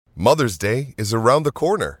Mother's Day is around the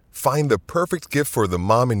corner. Find the perfect gift for the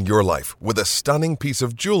mom in your life with a stunning piece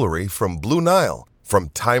of jewelry from Blue Nile. From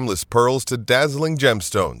timeless pearls to dazzling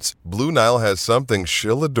gemstones, Blue Nile has something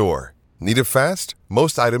she'll adore. Need it fast?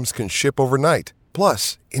 Most items can ship overnight.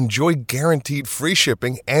 Plus, enjoy guaranteed free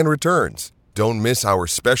shipping and returns. Don't miss our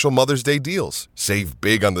special Mother's Day deals. Save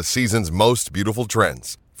big on the season's most beautiful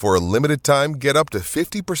trends. For a limited time, get up to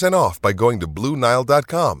 50% off by going to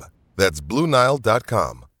BlueNile.com. That's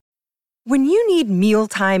BlueNile.com. When you need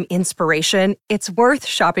mealtime inspiration, it's worth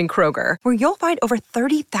shopping Kroger, where you'll find over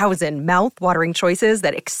 30,000 mouth-watering choices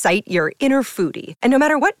that excite your inner foodie. And no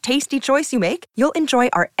matter what tasty choice you make, you'll enjoy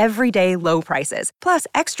our everyday low prices, plus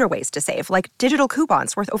extra ways to save, like digital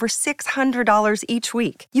coupons worth over $600 each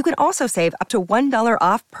week. You can also save up to $1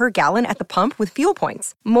 off per gallon at the pump with fuel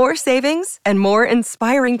points. More savings and more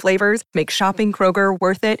inspiring flavors make shopping Kroger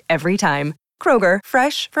worth it every time. Kroger,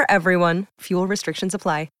 fresh for everyone. Fuel restrictions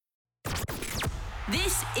apply.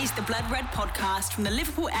 This is the Blood Red podcast from the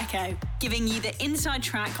Liverpool Echo, giving you the inside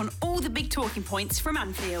track on all the big talking points from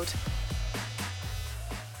Anfield.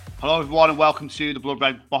 Hello everyone and welcome to the Blood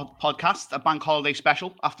Red podcast, a bank holiday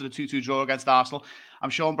special after the 2-2 draw against Arsenal. I'm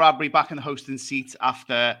Sean Bradbury, back in the hosting seat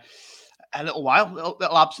after a little while,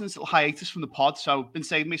 little absence, little hiatus from the pod. So been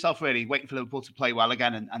saving myself really, waiting for Liverpool to play well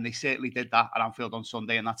again, and they certainly did that at Anfield on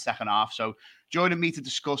Sunday in that second half. So joining me to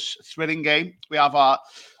discuss a thrilling game, we have our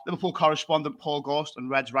Liverpool correspondent Paul Gorst and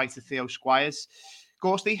Reds writer Theo Squires.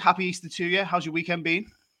 Gorsty, happy Easter to you. How's your weekend been?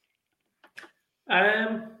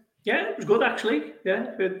 Yeah, it was good actually. Yeah,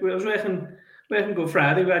 it was working Good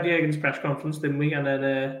Friday. We had Jürgen's press conference, didn't we? And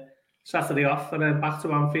then Saturday off, and then back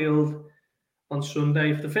to Anfield on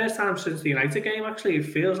Sunday for the first time since the United game. Actually, it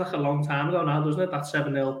feels like a long time ago now, doesn't it? That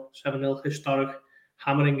 7-0 historic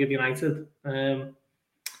hammering of United.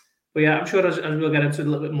 But yeah, I'm sure as we'll get into it a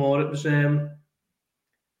little bit more, it was a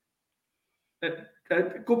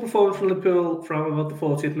good performance from Liverpool from about the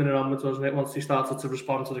 40th minute onwards, wasn't it? Once they started to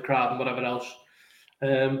respond to the crowd and whatever else.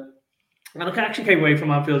 And I actually came away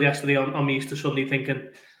from Anfield yesterday on my Easter Sunday thinking,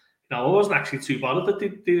 I wasn't actually too bothered that they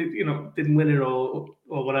didn't win it or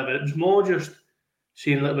whatever. It was more just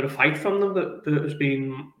seeing a little bit of fight from them that has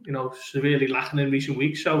been, severely lacking in recent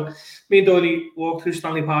weeks. So me and Donny walked through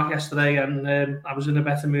Stanley Park yesterday, and I was in a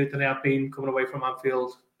better mood than I have been coming away from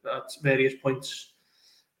Anfield at various points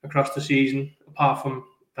across the season, apart from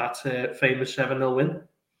that famous 7-0 win.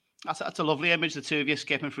 That's a lovely image, the two of you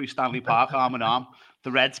skipping through Stanley Park arm in arm.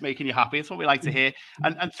 The Reds making you happy. That's what we like to hear.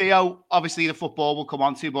 And Theo, obviously the football we'll come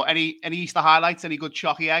on to, but any Easter highlights, any good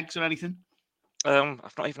chalky eggs or anything?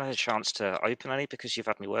 I've not even had a chance to open any because you've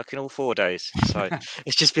had me working all 4 days. So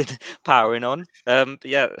it's just been powering on. But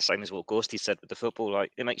yeah, same as what Gorsty said with the football.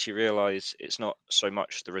 Like, it makes you realise it's not so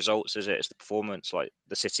much the results, is it? It's the performance. Like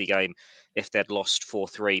the City game, if they'd lost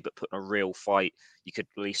 4-3 but put in a real fight, you could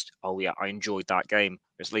at least, I enjoyed that game.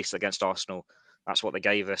 At least against Arsenal, that's what they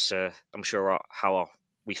gave us. I'm sure how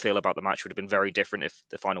we feel about the match would have been very different if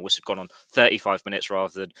the final whistle had gone on 35 minutes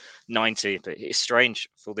rather than 90. But it's strange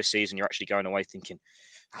for this season. You're actually going away thinking,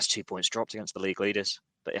 that's 2 points dropped against the league leaders.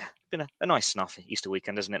 But yeah, it's been a nice enough Easter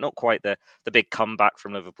weekend, isn't it? Not quite the big comeback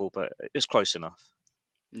from Liverpool, but it's close enough.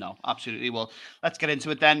 No, absolutely. Well, let's get into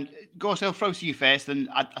it then. Ghost, I'll throw to you first, and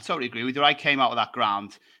I totally agree with you. I came out of that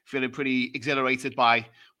ground feeling pretty exhilarated by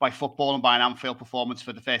football and by an Anfield performance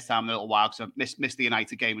for the first time in a little while, because I missed the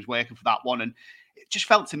United game, was working for that one, and it just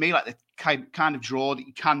felt to me like the kind of draw that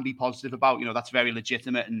you can be positive about. That's very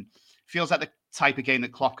legitimate and feels like the type of game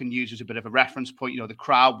that Klopp can use as a bit of a reference point. The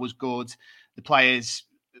crowd was good, the players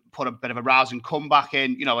put a bit of a rousing comeback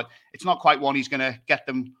in. It's not quite one he's going to get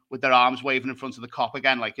them with their arms waving in front of the Kop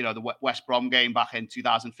again, like the West Brom game back in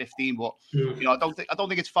 2015. But I don't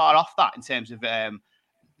think it's far off that in terms of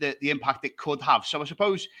the impact it could have. So I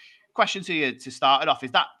suppose question to you to start it off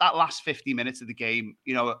is that last 50 minutes of the game.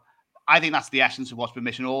 I think that's the essence of what's been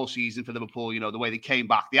missing all season for Liverpool. The way they came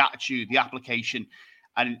back, the attitude, the application.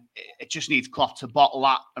 And it just needs Klopp to bottle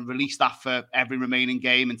that and release that for every remaining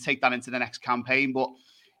game and take that into the next campaign. But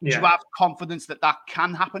do you have confidence that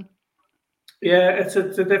can happen? Yeah, it's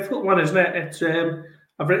a difficult one, isn't it? It's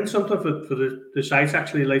I've written something for the site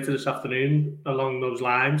actually later this afternoon along those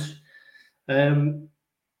lines. Kind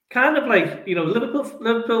of like,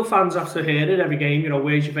 Liverpool fans have to hear it every game,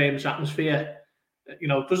 where's your famous atmosphere?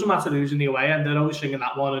 It doesn't matter who's in the away end, they're always singing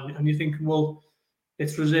that one. And you think, well,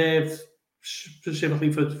 it's reserved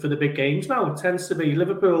specifically for the big games now. It tends to be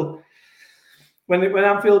Liverpool. When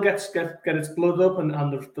Anfield get its blood up and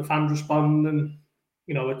the fans respond and,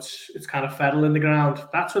 it's kind of federal in the ground,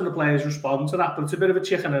 that's when the players respond to that. But it's a bit of a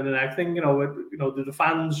chicken and an egg thing, the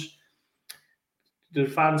fans, do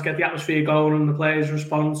the fans get the atmosphere going and the players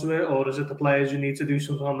respond to it, or is it the players who need to do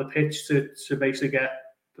something on the pitch to basically get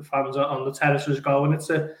the fans on the terraces going? It's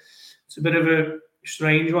a bit of a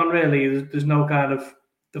strange one, really. There's no kind of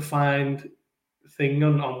defined thing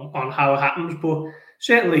on how it happens, but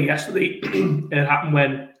certainly yesterday it happened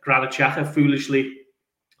when Granit Xhaka foolishly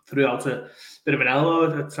threw out a bit of an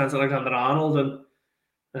elbow at Trent Alexander-Arnold,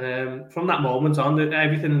 and from that moment on,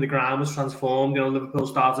 everything in the ground was transformed. Liverpool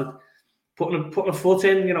started putting a foot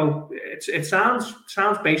in. It sounds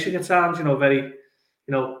basic. It sounds very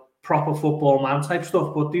proper football man type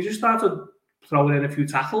stuff, but they just started throwing in a few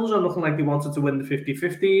tackles and looking like they wanted to win the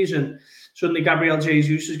 50-50s, and suddenly Gabriel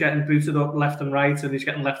Jesus is getting booted up left and right, and he's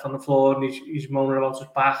getting left on the floor, and he's moaning about his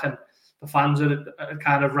back, and the fans are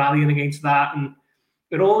kind of rallying against that, and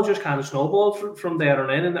it all just kind of snowballed from there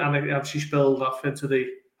on in, and it actually spilled off into the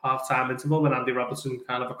half-time interval when Andy Robertson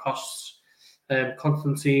kind of accosts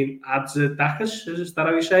Konstantin Adzadakis. Is that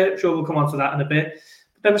how you say it? I'm sure we'll come on to that in a bit.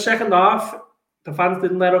 But then the second half, the fans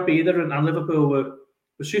didn't let up either, and Liverpool were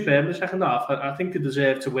superb in the second half. I think they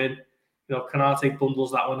deserved to win. Konate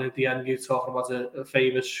bundles that one at the end. You're talking about a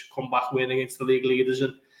famous comeback win against the league leaders,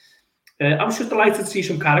 and I was just delighted to see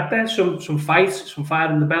some character, some fight, some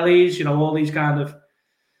fire in the bellies. All these kind of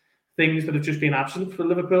things that have just been absent for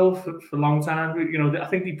Liverpool for a long time. I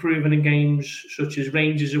think they've proven in games such as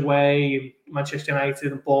Rangers away, Manchester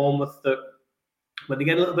United and Bournemouth that when they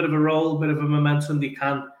get a little bit of a roll, a bit of a momentum, they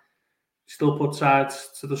can still put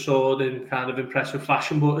sides to the sword in kind of impressive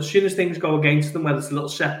fashion. But as soon as things go against them, whether it's a little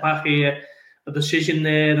setback here, a decision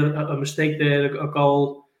there, a mistake there, a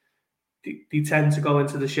goal, they tend to go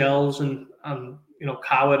into the shells and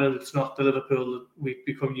cower, and it's not the Liverpool that we've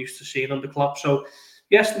become used to seeing under Klopp. So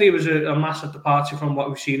yesterday was a massive departure from what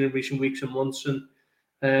we've seen in recent weeks and months,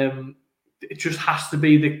 and it just has to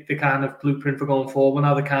be the kind of blueprint for going forward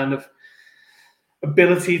now, the kind of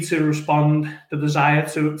ability to respond, the desire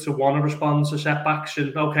to want to respond to setbacks.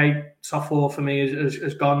 And okay, top four for me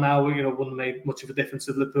is gone now. Wouldn't make much of a difference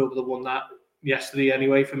if Liverpool would have won that yesterday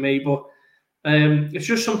anyway for me, but it's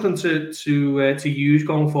just something to use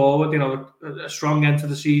going forward. A strong end to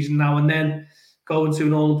the season now, and then go into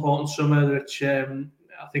an all-important summer, which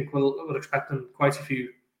I think we're expecting quite a few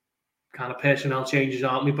kind of personnel changes,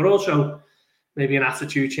 aren't we? But also maybe an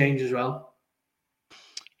attitude change as well.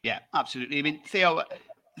 Yeah, absolutely. I mean, Theo,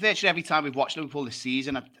 virtually every time we've watched Liverpool this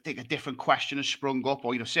season, I think a different question has sprung up,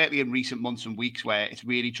 or certainly in recent months and weeks where it's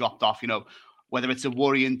really dropped off. Whether it's a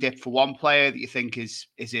worrying dip for one player that you think is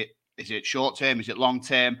it short term, is it long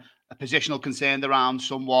term, a positional concern around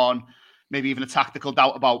someone, maybe even a tactical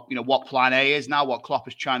doubt about what plan A is now, what Klopp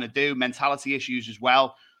is trying to do, mentality issues as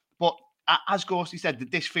well. But as Ghosty said,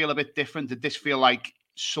 did this feel a bit different? Did this feel like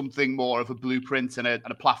something more of a blueprint and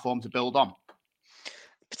a platform to build on?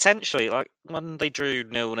 Potentially, like when they drew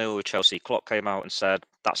 0-0 with Chelsea, Klopp came out and said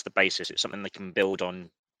that's the basis. It's something they can build on.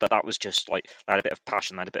 But that was just like they had a bit of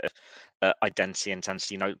passion, they had a bit of identity,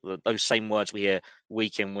 intensity. Those same words we hear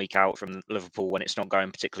week in, week out from Liverpool when it's not going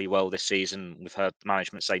particularly well this season. We've heard the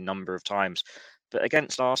management say a number of times. But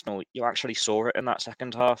against Arsenal, you actually saw it in that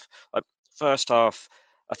second half. Like first half,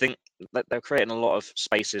 I think that they're creating a lot of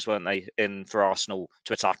spaces, weren't they, for Arsenal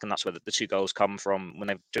to attack, and that's where the two goals come from when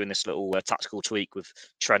they're doing this little tactical tweak with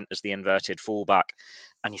Trent as the inverted fullback.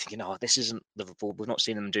 And you're thinking, this isn't Liverpool. We've not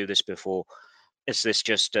seen them do this before. Is this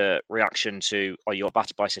just a reaction to, you got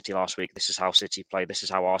battered by City last week? This is how City play. This is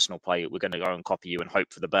how Arsenal play. We're going to go and copy you and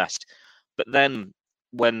hope for the best. But then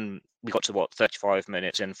when we got to 35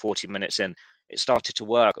 minutes in, 40 minutes in, it started to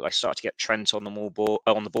work. They started to get Trent on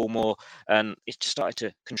the ball more, and it just started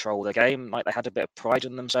to control the game. Like they had a bit of pride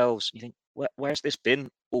in themselves. You think, where's this been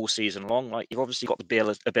all season long? Like you've obviously got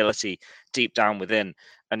the ability deep down within,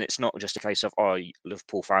 and it's not just a case of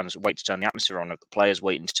Liverpool fans wait to turn the atmosphere on. The players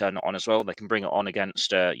waiting to turn it on as well. They can bring it on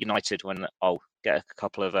against United when I'll get a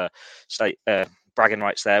couple of bragging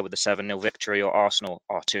rights there with the 7-0 victory, or Arsenal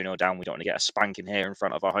are 2-0 down. We don't want to get a spanking here in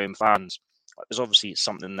front of our home fans. There's obviously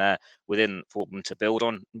something there within for them to build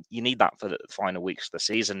on. You need that for the final weeks of the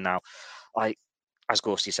season now. As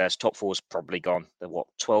Gorsty says, top four's probably gone. They're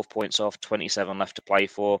 12 points off, 27 left to play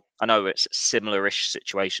for. I know it's a similar-ish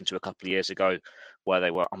situation to a couple of years ago where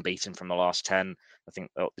they were unbeaten from the last 10. I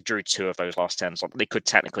think they drew 2 of those last 10. So they could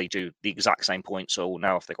technically do the exact same points all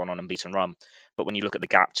now if they've gone on an unbeaten run. But when you look at the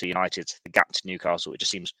gap to United, the gap to Newcastle, it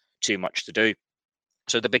just seems too much to do.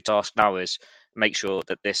 So the big task now is make sure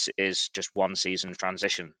that this is just one season of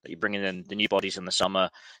transition, that you're bringing in the new bodies in the summer,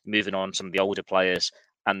 moving on some of the older players,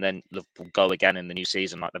 and then Liverpool go again in the new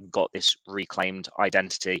season. Like they've got this reclaimed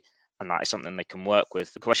identity, and that is something they can work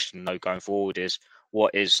with. The question, though, going forward is,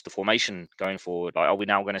 what is the formation going forward? Like, are we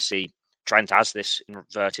now going to see Trent has this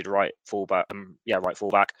inverted right fullback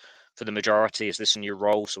for the majority. Is this a new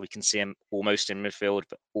role so we can see him almost in midfield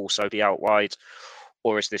but also be out wide?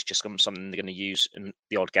 Or is this just something they're going to use in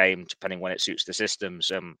the odd game, depending when it suits the systems?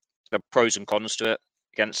 There are pros and cons to it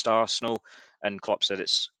against Arsenal, and Klopp said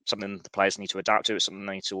it's something the players need to adapt to, it's something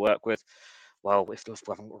they need to work with. Well, if we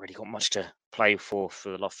haven't really got much to play for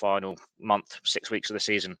the final month, 6 weeks of the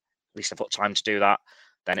season, at least they've got time to do that,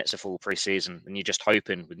 then it's a full pre-season. And you're just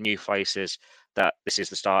hoping with new faces that this is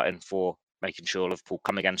the starting for making sure Liverpool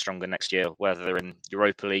come again stronger next year, whether they're in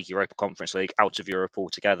Europa League, Europa Conference League, out of Europe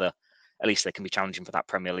altogether. At least they can be challenging for that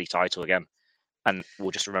Premier League title again. And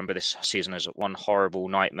we'll just remember this season as one horrible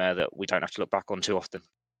nightmare that we don't have to look back on too often.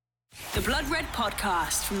 The Blood Red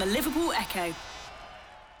Podcast from the Liverpool Echo.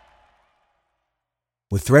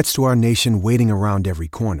 With threats to our nation waiting around every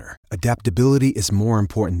corner, adaptability is more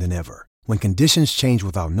important than ever. When conditions change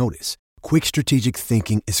without notice, quick strategic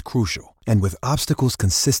thinking is crucial. And with obstacles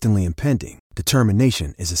consistently impending,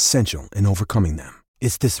 determination is essential in overcoming them.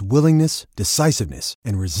 It's this willingness, decisiveness,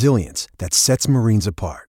 and resilience that sets Marines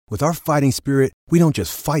apart. With our fighting spirit, we don't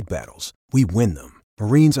just fight battles, we win them.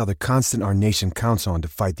 Marines are the constant our nation counts on to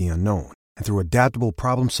fight the unknown. And through adaptable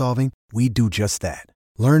problem solving, we do just that.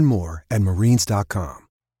 Learn more at marines.com.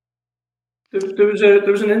 There was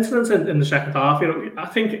an incident in the second half. I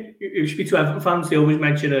think you speak to Everton fans, they always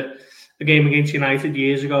mention a game against United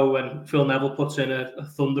years ago when Phil Neville puts in a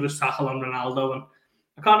thunderous tackle on Ronaldo, and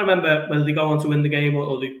I can't remember whether they go on to win the game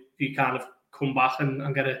or they kind of come back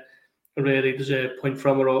and get a really deserved point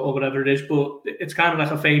from it or whatever it is. But it's kind of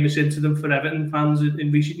like a famous incident for Everton fans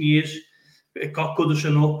in recent years. It got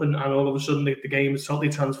Goodison up, and all of a sudden the game was totally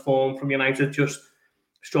transformed from United just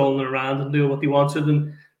strolling around and doing what they wanted.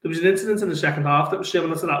 And there was an incident in the second half that was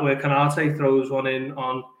similar to that where Konate throws one in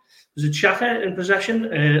on, was it Xhaka in possession?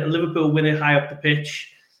 And Liverpool win it high up the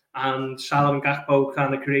pitch, and Salah and Gakpo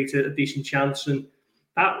kind of created a decent chance. And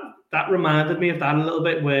that reminded me of that a little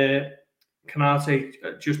bit, where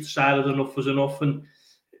Konate just decided enough was enough and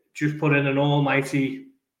just put in an almighty,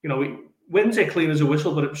 we wouldn't say clean as a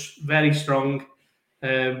whistle, but it was very strong.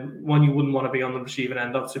 One you wouldn't want to be on the receiving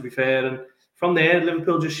end of, to be fair. And from there,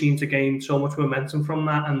 Liverpool just seemed to gain so much momentum from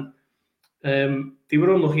that, and they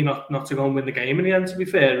were unlucky not to go and win the game in the end, to be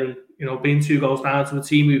fair. And being 2 goals down to a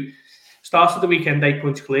team who started the weekend 8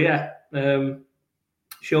 points clear,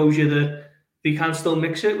 shows you that they can still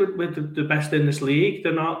mix it with the best in this league.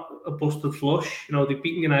 They're not a busted flush. They've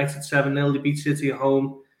beaten United 7-0. They beat City at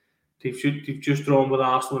home. They've just drawn with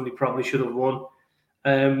Arsenal, and they probably should have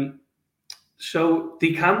won. So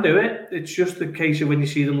they can do it. It's just a case of when you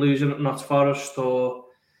see them losing at Notts Forest or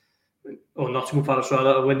Nottingham Forest,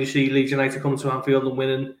 rather, or when you see Leeds United coming to Anfield and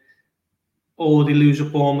winning, or they lose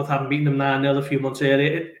at Bournemouth, having beaten them 9-0 a few months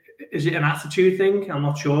earlier. Is it an attitude thing? I'm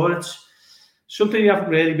not sure. It's something you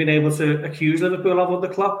haven't really been able to accuse Liverpool of with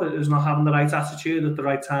the club, is not having the right attitude at the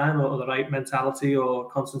right time or the right mentality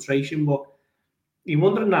or concentration. But you're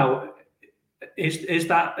wondering now, is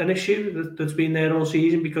that an issue that's been there all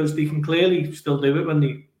season? Because they can clearly still do it when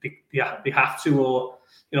they have to, or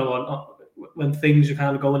when things are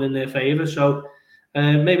kind of going in their favour. So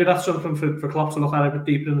maybe that's something for Klopp to look at a bit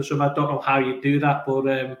deeper in the summer. I don't know how you do that, but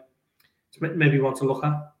it's maybe one to look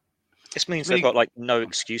at. This means they've got no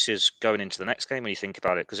excuses going into the next game when you think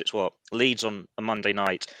about it, because it's Leeds on a Monday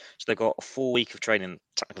night, so they've got a full week of training,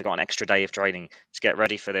 technically got an extra day of training to get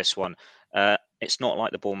ready for this one. It's not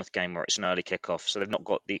like the Bournemouth game where it's an early kickoff, so they've not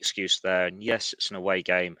got the excuse there. And yes, it's an away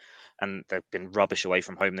game, and they've been rubbish away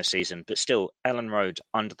from home this season, but still, Ellen Road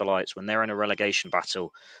under the lights, when they're in a relegation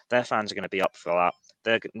battle, their fans are going to be up for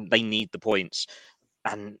that. They need the points.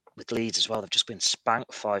 And with Leeds as well, they've just been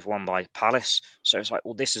spanked 5-1 by Palace. So it's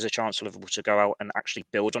this is a chance for Liverpool to go out and actually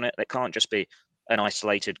build on it. It can't just be an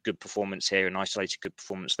isolated good performance here, an isolated good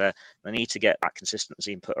performance there. They need to get that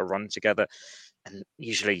consistency and put a run together. And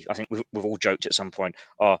usually, I think we've all joked at some point,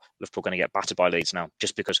 Liverpool going to get battered by Leeds now,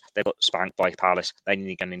 just because they got spanked by Palace. They're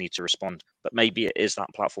going to need to respond. But maybe it is that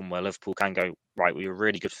platform where Liverpool can go, right, we were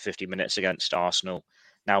really good for 50 minutes against Arsenal.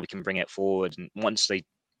 Now we can bring it forward. And once they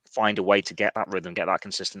find a way to get that rhythm, get that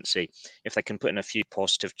consistency, if they can put in a few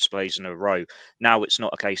positive displays in a row, now it's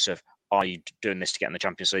not a case of, are you doing this to get in the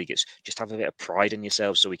Champions League? It's just have a bit of pride in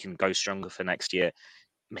yourselves so we can go stronger for next year. It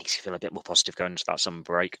makes you feel a bit more positive going into that summer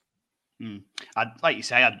break. Like you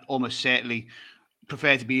say, I'd almost certainly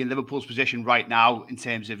prefer to be in Liverpool's position right now, in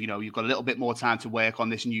terms of, you've got a little bit more time to work on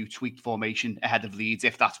this new tweaked formation ahead of Leeds,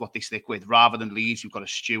 if that's what they stick with, rather than Leeds, who've got to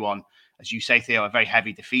stew on, as you say, Theo, a very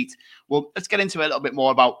heavy defeat. Well, let's get into a little bit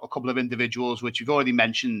more about a couple of individuals, which you've already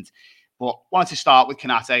mentioned, but wanted to start with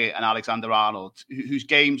Konate and Alexander-Arnold, whose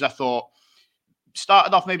games I thought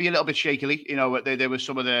started off maybe a little bit shakily. There was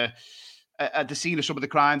some of the at the scene of some of the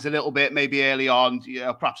crimes a little bit, maybe early on.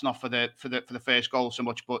 Perhaps not for the first goal so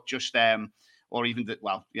much, but just or even it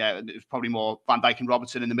was probably more Van Dijk and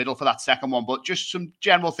Robertson in the middle for that second one. But just some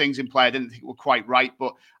general things in play I didn't think were quite right.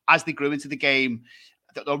 But as they grew into the game,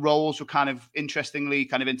 the roles were kind of interestingly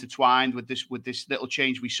kind of intertwined with this little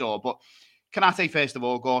change we saw. But Konate, first of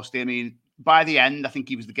all, Gorsty, I mean, by the end, I think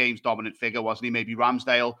he was the game's dominant figure, wasn't he? Maybe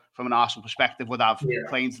Ramsdale, from an Arsenal perspective, would have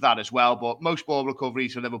claimed to that as well. But most ball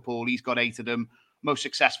recoveries for Liverpool, he's got 8 of them. Most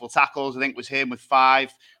successful tackles, I think, was him with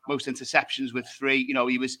 5. Most interceptions with 3.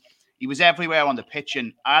 He was everywhere on the pitch.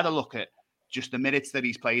 And I had a look at just the minutes that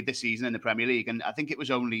he's played this season in the Premier League, and I think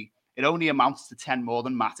it only amounts to 10 more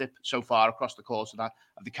than Matip so far across the course of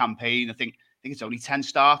the campaign. I think it's only 10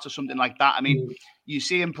 starts or something like that. I mean, you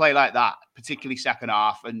see him play like that, particularly second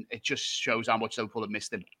half, and it just shows how much Liverpool have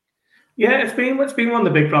missed him. Yeah, it's been one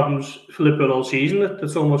of the big problems for Liverpool all season.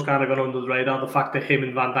 That's almost kind of gone under the radar. The fact that him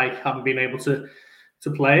and Van Dijk haven't been able to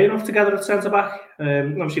play enough together at centre back.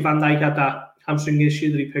 Obviously, Van Dijk had that hamstring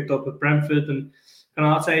issue that he picked up at Brentford, and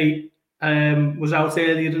Konate was out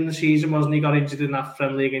earlier in the season, wasn't he? Got injured in that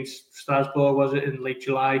friendly against Strasbourg, was it, in late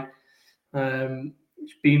July?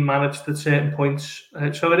 It's been managed at certain points.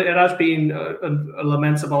 So it has been a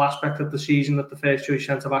lamentable aspect of the season that the first choice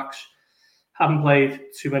centre-backs haven't played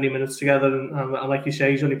too many minutes together. And like you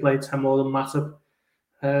say, he's only played 10 more than Matip.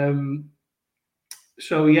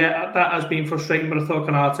 So, yeah, that has been frustrating. But I thought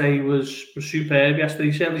Konate was superb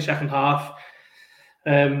yesterday, certainly second half.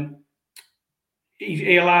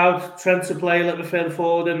 He allowed Trent to play a little bit further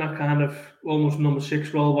forward in that kind of almost number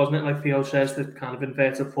 6 role, wasn't it? Like Theo says, the kind of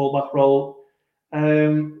inverted fullback role.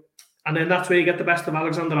 And then that's where you get the best of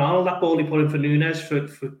Alexander-Arnold. That ball he put in for Nunes,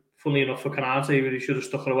 funnily enough, for Konate, where he should have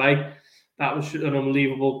stuck it away. That was an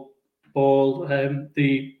unbelievable ball.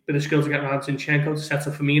 The bit of skill to get around Zinchenko to set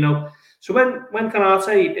up Firmino. So when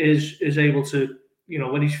Konate is able to,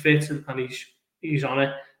 when he's fit and he's on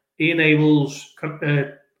it, he enables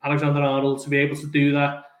Alexander-Arnold to be able to do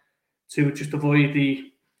that, to just avoid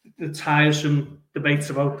the tiresome debates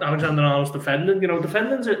about Alexander-Arnold's defending.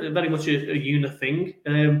 Defending's very much a unit thing.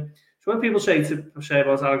 So when people say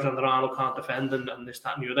about Alexander-Arnold can't defend and this,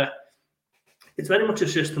 that and the other, it's very much a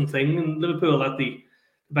system thing. And Liverpool had the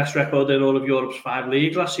best record in all of Europe's 5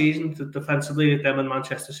 leagues last season, defensively, them and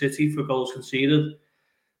Manchester City for goals conceded.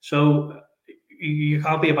 So you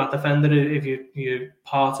can't be a bad defender if you're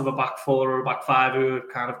part of a back 4 or a back 5 who are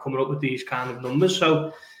kind of coming up with these kind of numbers.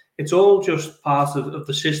 So it's all just part of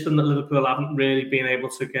the system that Liverpool haven't really been able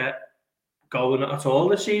to get going at all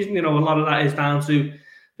this season. A lot of that is down to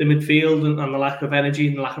the midfield and the lack of energy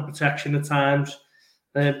and the lack of protection at times.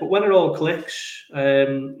 But when it all clicks,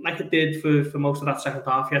 like it did for most of that second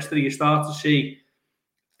half yesterday, you start to see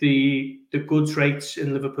the good traits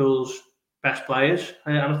in Liverpool's best players.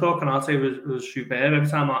 And I thought Konate was superb. Every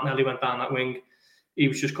time Martinelli went down that wing, he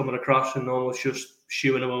was just coming across and almost just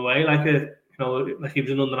shooing him away like he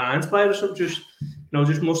was an under-9s player or something, just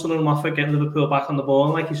muscling him off it, getting Liverpool back on the ball.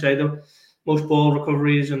 And like you say, the most ball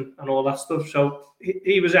recoveries and all that stuff. So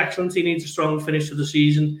he was excellent. He needs a strong finish to the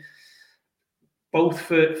season, both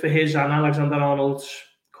for his and Alexander-Arnold's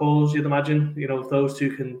cause, you'd imagine. If those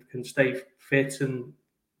two can stay fit and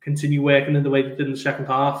continue working in the way they did in the second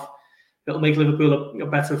half, it'll make Liverpool a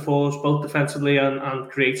better force, both defensively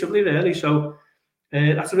and creatively, really. So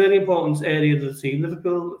that's a really important area of the team,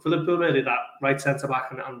 for Liverpool, really, that right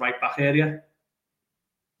centre-back and right back area.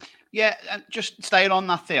 Yeah, and just staying on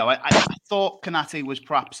that, Theo, I thought Konate was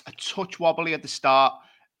perhaps a touch wobbly at the start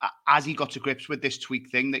as he got to grips with this tweak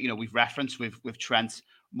thing that, we've referenced with Trent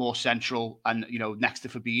more central and, next to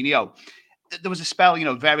Fabinho. There was a spell,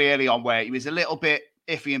 very early on where he was a little bit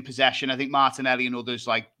iffy in possession. I think Martinelli and others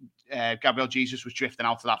like Gabriel Jesus was drifting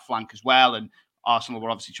out to that flank as well. And Arsenal were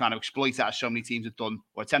obviously trying to exploit that, as so many teams have done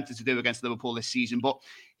or attempted to do against Liverpool this season. But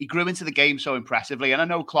he grew into the game so impressively. And I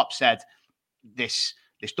know Klopp said this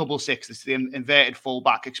double 6, this the inverted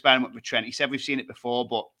fullback experiment with Trent. He said we've seen it before,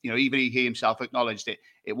 but even he himself acknowledged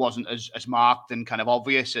it wasn't as marked and kind of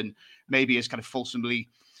obvious and maybe as kind of fulsomely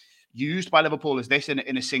used by Liverpool as this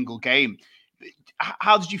in a single game.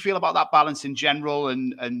 How did you feel about that balance in general?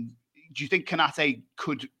 And do you think Konate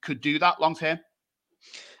could do that long term?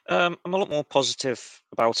 I'm a lot more positive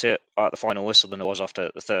about it at the final whistle than I was after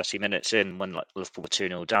the 30 minutes in when Liverpool were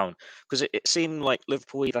 2-0 down, because it seemed like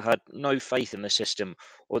Liverpool either had no faith in the system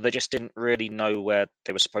or they just didn't really know where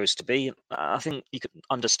they were supposed to be. I think you could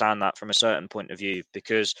understand that from a certain point of view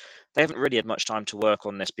because they haven't really had much time to work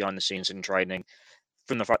on this behind the scenes in training.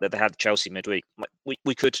 From the fact that they had Chelsea midweek,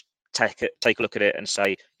 we could take a look at it and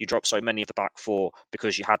say you dropped so many of the back four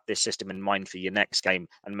because you had this system in mind for your next game,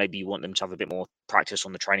 and maybe you want them to have a bit more practice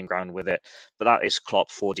on the training ground with it. But that is Klopp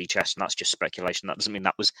 4D chess, and that's just speculation. That doesn't mean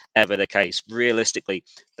that was ever the case. Realistically,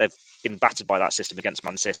 they've been battered by that system against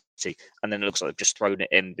Man City, and then it looks like they've just thrown it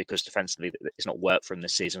in because defensively it's not worked for them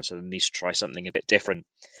this season, so they need to try something a bit different.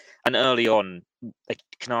 And early on,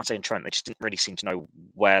 Konate and Trent, they just didn't really seem to know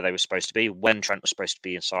where they were supposed to be, when Trent was supposed to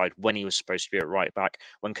be inside, when he was supposed to be at right back,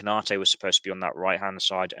 when Konate was supposed to be on that right-hand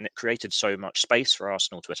side. And it created so much space for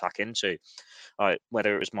Arsenal to attack into.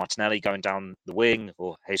 Whether it was Martinelli going down the wing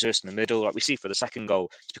or Jesus in the middle, like we see for the second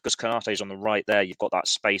goal, it's because Konate's on the right there. You've got that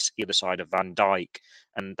space either side of Van Dijk,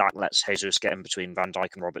 and that lets Jesus get in between Van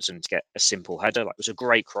Dijk and Robertson to get a simple header. Like, it was a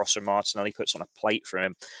great cross from Martinelli, puts on a plate for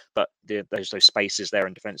him, but there's those spaces there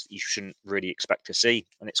in defence that you shouldn't really expect to see.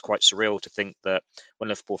 And it's quite surreal to think that when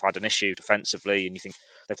Liverpool have had an issue defensively, and you think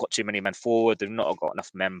they've got too many men forward, they've not got enough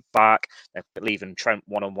men back, they're leaving Trent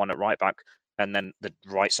one-on-one at right back, and then the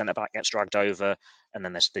right centre-back gets dragged over, and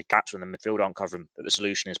then there's the gaps when the midfield aren't covering. But the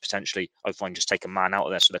solution is potentially, fine, just take a man out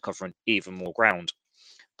of there so they're covering even more ground.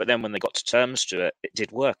 But then when they got to terms to it, it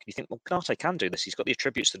did work. You think, well, Konate can do this. He's got the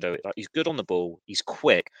attributes to do it. Like, he's good on the ball, he's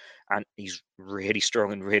quick, and he's really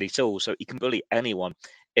strong and really tall. So he can bully anyone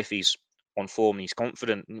if he's on form and he's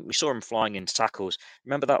confident. And we saw him flying into tackles.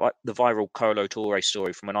 Remember that, like the viral Kolo Toure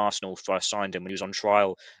story from when Arsenal first signed him when he was on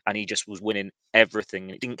trial, and he just was winning everything.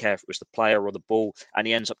 And he didn't care if it was the player or the ball. And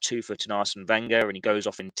he ends up 2-footing Arsene Wenger, and he goes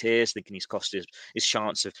off in tears, thinking he's cost his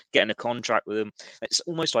chance of getting a contract with him. It's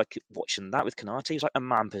almost like watching that with Konate. He's like a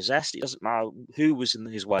man possessed. It doesn't matter who was in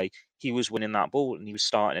his way. He was winning that ball, and he was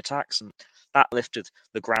starting attacks, and that lifted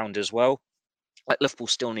the ground as well. Like, Liverpool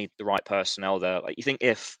still need the right personnel there. Like, you think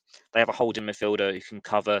if they have a holding midfielder who can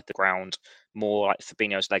cover the ground more, like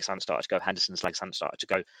Fabinho's legs hadn't started to go, Henderson's legs hadn't started to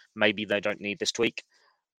go, maybe they don't need this tweak.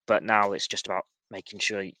 But now it's just about making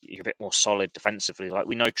sure you're a bit more solid defensively. Like,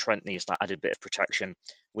 we know Trent needs that added bit of protection.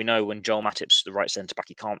 We know when Joel Matip's the right centre back,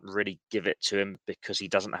 you can't really give it to him because he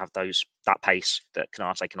doesn't have that pace that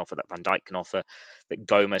Konate can offer, that Van Dijk can offer, that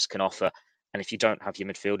Gomez can offer. And if you don't have your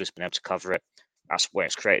midfielders being able to cover it, that's where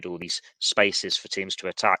it's created all these spaces for teams to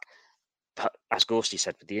attack. But as Gorsty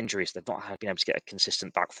said, with the injuries, they've not been able to get a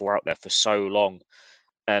consistent back four out there for so long.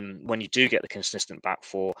 When you do get the consistent back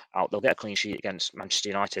four out, they'll get a clean sheet against Manchester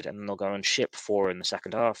United, and then they'll go and ship 4 in the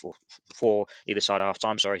second half, or 4 either side half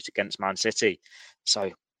time, against Man City.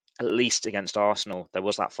 So at least against Arsenal, there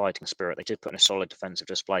was that fighting spirit. They did put in a solid defensive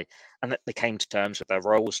display, and they came to terms with their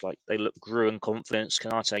roles. Like, they grew in confidence.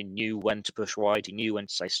 Konate knew when to push wide. He knew when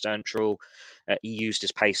to stay central. He used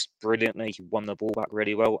his pace brilliantly. He won the ball back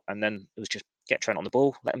really well. And then it was just get Trent on the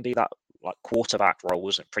ball, let him be that like quarterback role,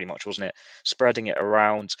 wasn't it? Spreading it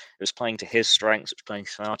around. It was playing to his strengths. It was playing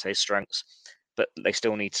to Konate's strengths. But they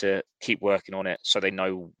still need to keep working on it so they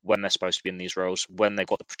know when they're supposed to be in these roles, when they've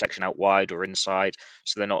got the protection out wide or inside,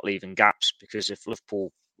 so they're not leaving gaps. Because if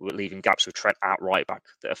Liverpool were leaving gaps with Trent out right back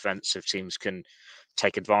that offensive teams can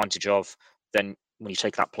take advantage of, then when you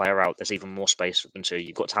take that player out, there's even more space for them to.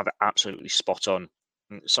 You've got to have it absolutely spot on.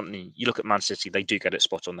 Something you look at Man City, they do get it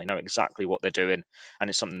spot on. They know exactly what they're doing, and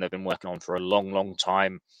it's something they've been working on for a long, long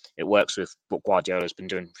time. It works with what Guardiola's been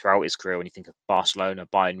doing throughout his career. When you think of Barcelona,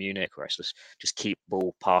 Bayern Munich, where it's just keep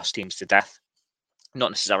ball past teams to death.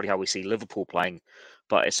 Not necessarily how we see Liverpool playing,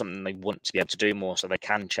 but it's something they want to be able to do more, so they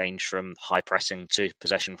can change from high pressing to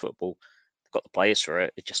possession football. They've got the players for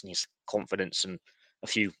it. It just needs confidence and a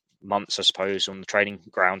few months, I suppose, on the training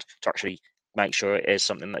ground to actually make sure it is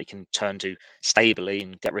something that you can turn to stably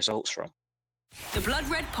and get results from. The Blood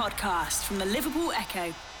Red Podcast from the Liverpool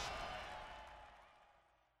Echo.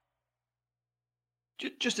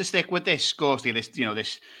 Just to stick with this, Gorsty,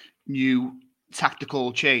 this new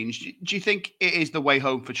tactical change, do you think it is the way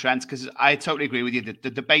home for Trent? Because I totally agree with you that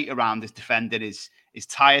the debate around this defending is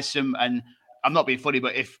tiresome, and I'm not being funny,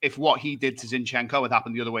 but if what he did to Zinchenko had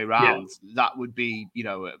happened the other way around, that would be,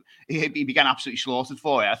 he began absolutely slaughtered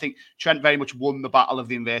for it. I think Trent very much won the battle of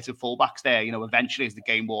the inverted fullbacks there, eventually as the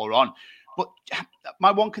game wore on. But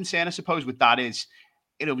my one concern, I suppose, with that is,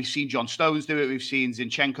 we've seen John Stones do it, we've seen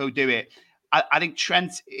Zinchenko do it. I think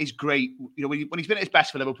Trent is great. When he's been at his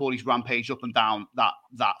best for Liverpool, he's rampaged up and down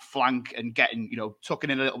that flank and getting,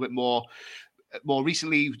 tucking in a little bit more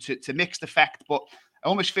recently to mixed effect. But I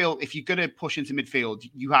almost feel if you're going to push into midfield,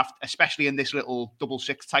 you have, especially in this little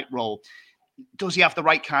 6-6 type role, does he have the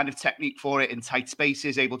right kind of technique for it in tight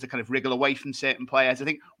spaces, able to kind of wriggle away from certain players? I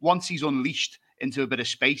think once he's unleashed into a bit of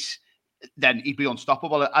space, then he'd be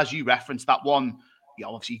unstoppable. As you referenced, that one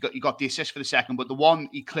obviously you got the assist for the second, but the one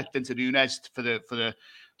he clipped into Nunes for the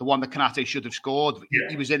one that Konate should have scored,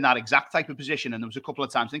 he was in that exact type of position, and there was a couple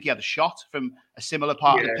of times I think he had a shot from a similar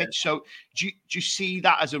part of the pitch. So do you see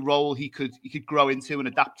that as a role he could grow into and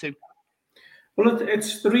adapt to? Well,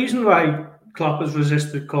 it's the reason why Klopp has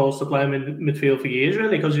resisted calls to play him in midfield for years,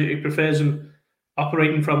 really, because he prefers him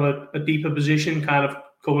operating from a deeper position, kind of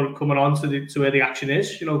coming on to where the action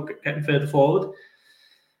is, getting further forward.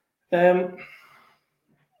 I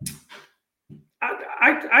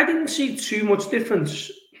didn't see too much difference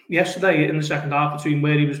yesterday in the second half between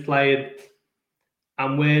where he was playing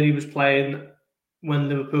and where he was playing when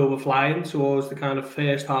Liverpool were flying towards the kind of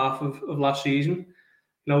first half of last season.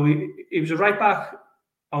 He was a right back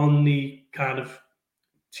on the kind of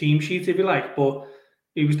team sheet, if you like, but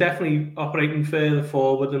he was definitely operating further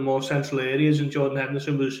forward in more central areas, and Jordan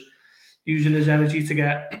Henderson was using his energy to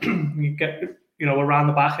get around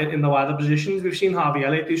the back in the wider positions. We've seen Harvey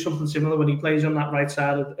Elliott do something similar when he plays on that right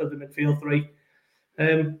side of the midfield three.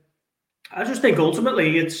 I just think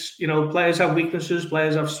ultimately it's, players have weaknesses,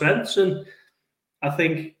 players have strengths, and I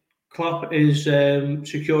think Klopp is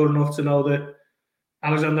secure enough to know that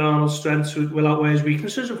Alexander-Arnold's strengths will outweigh his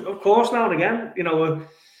weaknesses. Of course, now and again,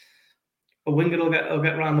 a winger will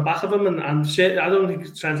get around the back of him, and I don't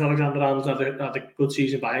think Trent Alexander-Arnold's had a good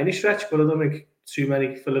season by any stretch, but I don't think too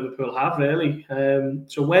many for Liverpool have, really.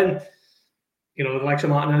 So when, the likes of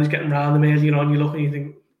Martinelli's getting around him earlier on, you look and you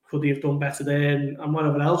think, could he have done better there and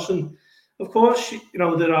whatever else? And of course,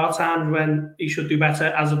 there are times when he should do better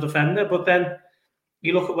as a defender, but then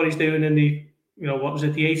you look at what he's doing in the, what was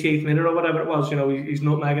it, the 88th minute or whatever it was, he's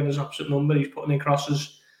nutmegging his opposite number, he's putting in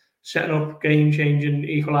crosses, setting up game-changing,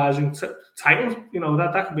 equalising titles.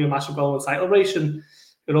 That could be a massive goal in the title race, and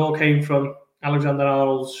it all came from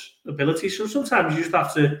Alexander-Arnold's ability. So sometimes you just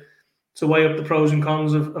have to weigh up the pros and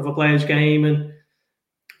cons of a player's game, and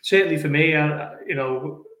certainly for me,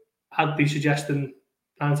 I'd be suggesting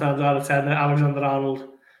 9 times out of 10 that Alexander-Arnold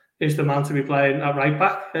is the man to be playing at right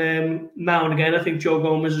back. Now and again, I think Joe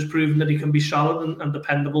Gomez has proven that he can be solid and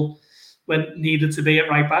dependable when needed to be at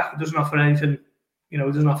right back. He doesn't offer anything, he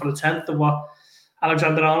doesn't offer a tenth of what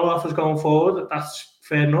Alexander-Arnold offers going forward. That's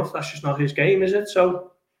fair enough. That's just not his game, is it?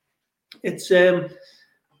 So it's, I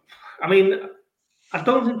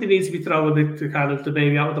don't think they need to be throwing the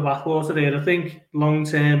baby out with the bathwater there. I think long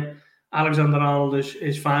term, Alexander-Arnold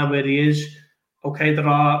is fine where he is. Okay, there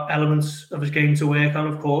are elements of his game to work on,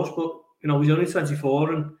 of course, but he's only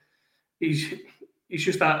 24, and he's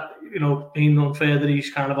just that being unfair that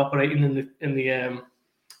he's kind of operating in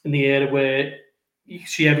the area where you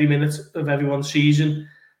see every minute of everyone's season,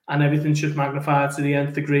 and everything's just magnified to the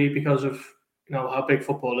nth degree because of how big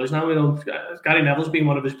football is now. Gary Neville's been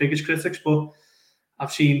one of his biggest critics, but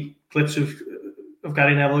I've seen clips of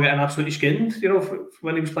Gary Neville getting absolutely skinned,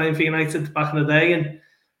 when he was playing for United back in the day,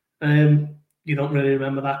 and you don't really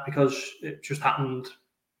remember that because it just happened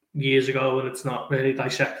years ago and it's not really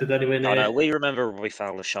dissected anywhere near. No, we remember Roy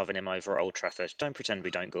Fowler shoving him over at Old Trafford. Don't pretend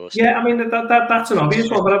we don't, Gorst. Yeah, that's an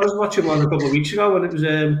obvious one, but I was watching one a couple of weeks ago, and it was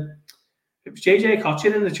JJ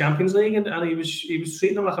Kochen in the Champions League, and he was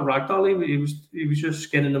treating him like a ragdoll. He was just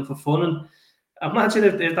skinning them for fun, and imagine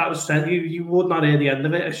if that was sent, you would not hear the end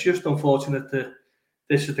of it. It's just unfortunate that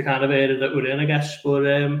this is the kind of era that we're in, I guess. But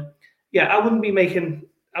I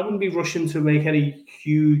wouldn't be rushing to make any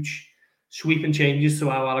huge sweeping changes to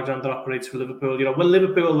how Alexander operates for Liverpool. When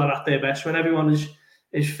Liverpool are at their best, when everyone is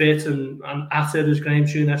fit and at it, as Graham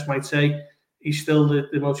Souness might say, he's still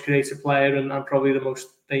the most creative player and probably the most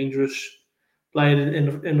dangerous player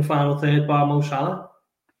in the final third, bar Mo Salah.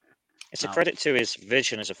 It's a credit to his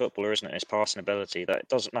vision as a footballer, isn't it? His passing ability. That it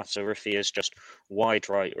doesn't matter if he is just wide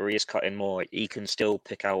right or he is cutting more. He can still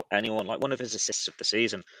pick out anyone. Like one of his assists of the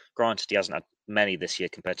season, granted he hasn't had many this year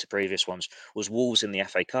compared to previous ones, was Wolves in the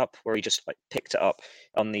FA Cup, where he just picked it up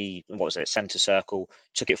on the centre circle,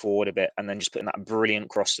 took it forward a bit, and then just putting that brilliant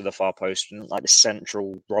cross to the far post and the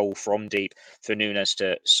central roll from deep for Nunes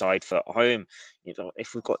to side foot home.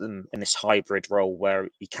 If we've got them in this hybrid role where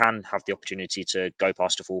he can have the opportunity to go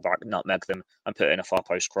past a fullback, nutmeg them, and put in a far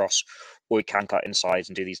post cross, or he can cut inside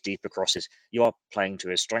and do these deeper crosses, you are playing to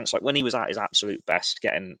his strengths. Like when he was at his absolute best,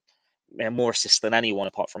 getting more assists than anyone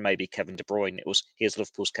apart from maybe Kevin De Bruyne. Here's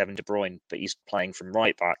Liverpool's Kevin De Bruyne, but he's playing from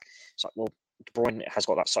right back. It's like, well, De Bruyne has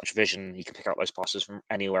got that such vision. He can pick out those passes from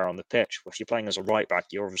anywhere on the pitch. Well, if you're playing as a right back,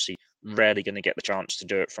 you're obviously rarely going to get the chance to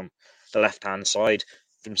do it from the left-hand side.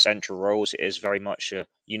 From central roles, it is very much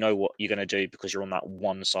you know what you're going to do because you're on that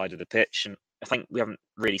one side of the pitch. And I think we haven't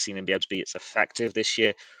really seen him be able to be as effective this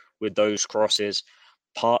year with those crosses.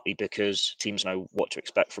 partly because teams know what to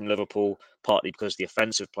expect from Liverpool, partly because the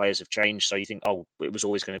offensive players have changed. So you think, oh, it was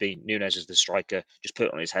always going to be Núñez as the striker, just put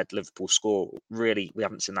it on his head, Liverpool score. Really, we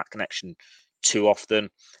haven't seen that connection too often.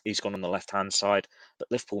 He's gone on the left-hand side.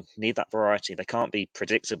 But Liverpool need that variety. They can't be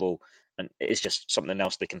predictable. And it's just something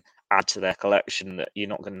else they can add to their collection that you're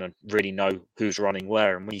not going to really know who's running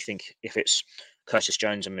where. And when you think if it's Curtis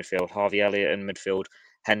Jones in midfield, Harvey Elliott in midfield,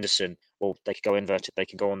 Henderson, well, they could go inverted, they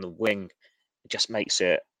could go on the wing. It just makes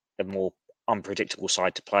it a more unpredictable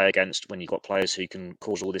side to play against when you've got players who can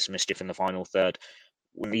cause all this mischief in the final third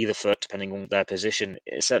with either foot, depending on their position.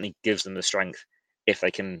 It certainly gives them the strength if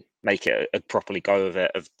they can make it a properly go of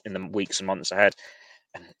it in the weeks and months ahead.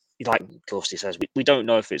 And like Gorsty says, we don't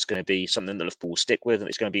know if it's going to be something that Liverpool will stick with and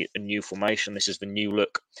it's going to be a new formation. This is the new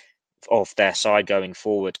look of their side going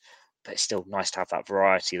forward. But it's still nice to have that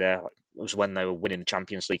variety there. It was when they were winning the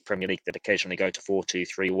Champions League, Premier League, they'd occasionally go to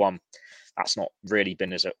 4-2-3-1. That's not really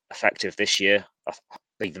been as effective this year,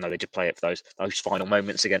 even though they did play it for those final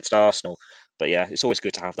moments against Arsenal. But yeah, it's always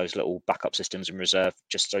good to have those little backup systems in reserve,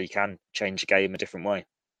 just so you can change the game a different way.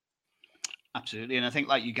 Absolutely. And I think,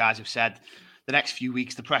 like you guys have said, the next few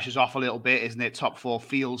weeks, the pressure's off a little bit, isn't it? Top four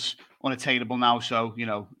feels unattainable now. So, you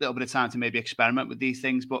know, a little bit of time to maybe experiment with these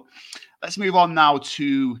things. But let's move on now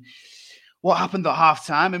to what happened at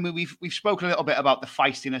half-time. I mean, we've spoken a little bit about the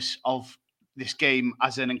feistiness of this game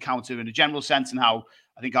as an encounter in a general sense, and how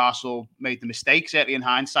I think Arsenal made the mistake, certainly in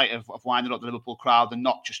hindsight, of winding up the Liverpool crowd and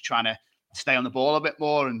not just trying to stay on the ball a bit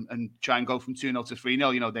more and try and go from 2-0 to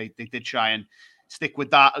 3-0. You know, they did try and stick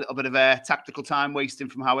with that, a little bit of a tactical time wasting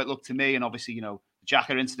from how it looked to me, and obviously, you know, the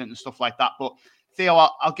Xhaka incident and stuff like that. But Theo,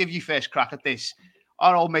 I'll give you first crack at this.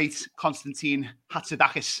 Our old mate, Konstantin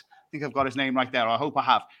Hatzidakis, I think I've got his name right there, or I hope I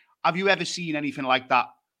have. Have you ever seen anything like that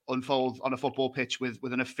unfold on a football pitch with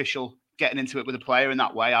an official getting into it with a player in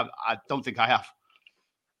that way? I don't think I have.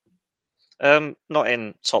 Not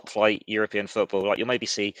in top flight European football. Like, you'll maybe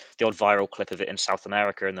see the odd viral clip of it in South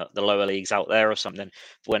America and the lower leagues out there or something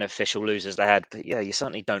when an official loses their head. But yeah, you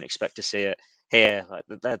certainly don't expect to see it here. Like,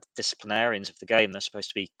 they're disciplinarians of the game. They're supposed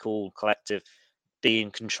to be cool, collective, be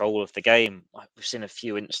in control of the game. Like, we've seen a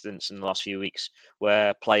few incidents in the last few weeks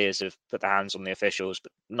where players have put their hands on the officials,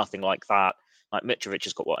 but nothing like that. Like, Mitrovic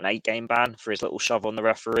has got, an 8-game ban for his little shove on the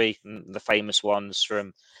referee, and the famous ones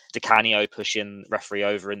from Di Canio pushing referee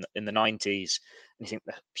over in the 90s. And you think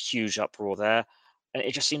the huge uproar there. And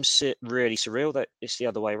it just seems really surreal that it's the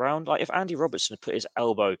other way around. Like, if Andy Robertson had put his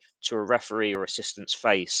elbow to a referee or assistant's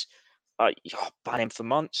face, ban him for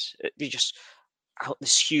months. You just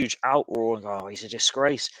this huge outroar, oh, he's a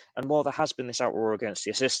disgrace. And while there has been this outroar against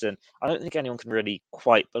the assistant, I don't think anyone can really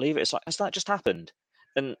quite believe it. It's like, has that just happened?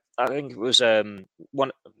 And I think it was it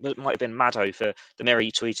might have been Maddo for the Mirror.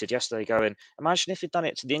 He tweeted yesterday going, imagine if he'd done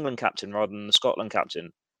it to the England captain rather than the Scotland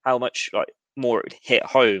captain, how much more it would hit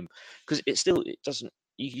home. Because it doesn't,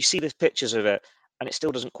 you see the pictures of it and it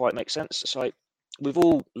still doesn't quite make sense. It's like, we've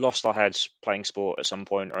all lost our heads playing sport at some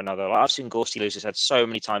point or another. Like, I've seen Gorsty lose his head so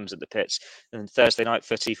many times at the pits, and Thursday night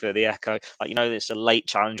footy for the Echo, it's a late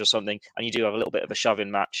challenge or something, and you do have a little bit of a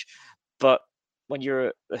shove-in match. But when you're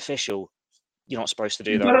an official, you're not supposed to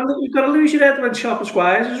do that. You've got to lose your head when Sharp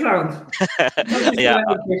Squires is around. Yeah,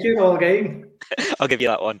 all game. I'll give you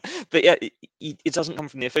that one. But yeah, it doesn't come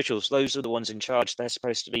from the officials. Those are the ones in charge. They're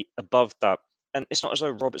supposed to be above that. And it's not as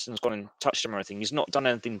though Robertson's gone and touched him or anything. He's not done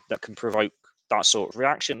anything that can provoke that sort of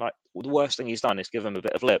reaction. Like, the worst thing he's done is give him a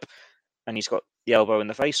bit of lip, and he's got the elbow in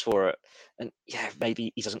the face for it. And yeah,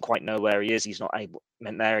 maybe he doesn't quite know where he is. He's not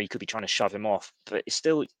meant there. He could be trying to shove him off, but it's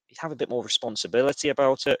still, you have a bit more responsibility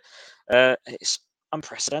about it. It's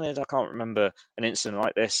unprecedented. I can't remember an incident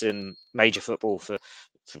like this in major football for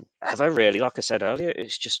ever, really. Like I said earlier,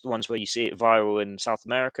 it's just the ones where you see it viral in South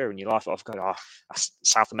America and you laugh off, go, that's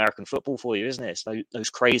South American football for you, isn't it? It's those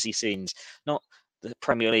crazy scenes, not the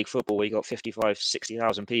Premier League football where you got 55,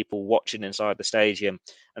 60,000 people watching inside the stadium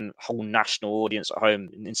and a whole national audience at home,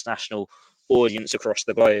 an international audience across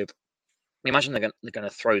the globe. Imagine they're going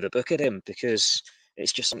to throw the book at him because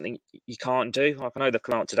it's just something you can't do. Like, I know they've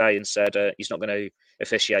come out today and said he's not going to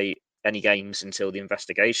officiate any games until the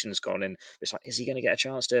investigation's gone. And it's like, is he going to get a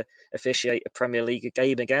chance to officiate a Premier League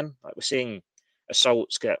game again? Like, we're seeing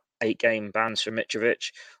assaults get 8-game bans for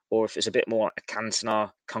Mitrovic, or if it's a bit more like a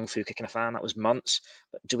Cantona kung fu kicking a fan, that was months.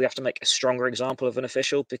 But do we have to make a stronger example of an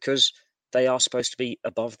official because they are supposed to be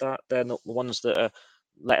above that? They're not the ones that are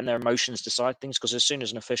letting their emotions decide things, because as soon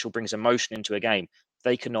as an official brings emotion into a game,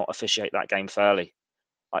 they cannot officiate that game fairly.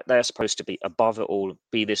 Like, they're supposed to be above it all,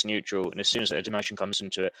 be this neutral, and as soon as an emotion comes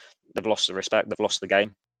into it, they've lost the respect, they've lost the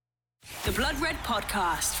game. The Blood Red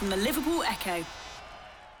Podcast from the Liverpool Echo.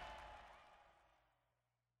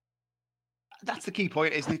 that's the key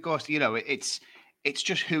point, isn't it? Of course, it's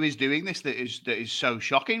just who is doing this that is so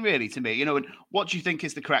shocking, really, to me. And what do you think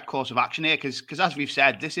is the correct course of action here? Because as we've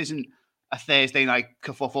said, this isn't a Thursday night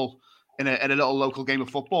kerfuffle in a little local game of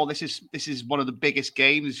football. This is one of the biggest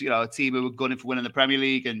games. A team who are gunning for winning the Premier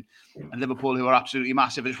League, and Liverpool, who are absolutely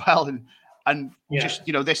massive as well. And just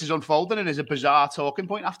this is unfolding and is a bizarre talking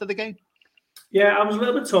point after the game. Yeah, I was a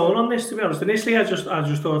little bit torn on this, to be honest. Initially, I just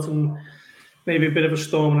thought maybe a bit of a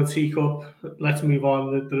storm in a teacup. Let's move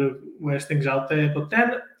on. There are worse things out there. But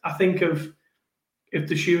then I think of if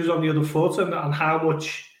the shoe was on the other foot and how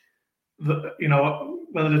much,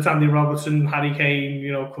 whether it's Andy Robertson, Harry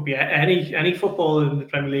Kane, could be any footballer in the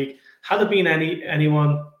Premier League. Had there been any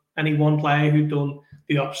one player who'd done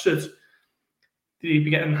the opposite, he'd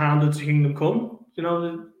be getting handed to Kingdom Come.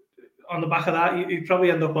 On the back of that, you'd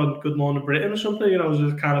probably end up on Good Morning Britain or something, as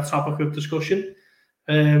a kind of topic of discussion.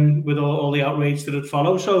 With all the outrage that would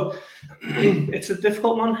follow. So it's a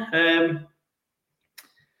difficult one.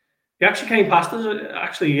 He actually came past us,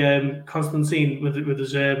 Constantine, with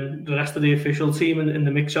his, the rest of the official team in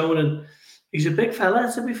the mix zone. And he's a big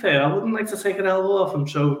fella, to be fair. I wouldn't like to take an elbow off him.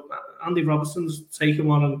 So Andy Robertson's taken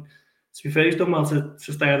one. And to be fair, he's done well to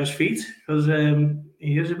stay on his feet, because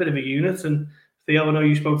he is a bit of a unit. And Theo, I know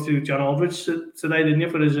you spoke to John Aldridge today, didn't you,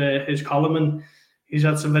 for his column, and he's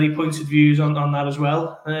had some very pointed views on that as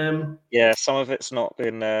well. Yeah, some of it's not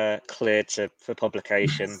been cleared for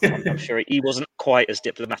publication. I'm sure he wasn't quite as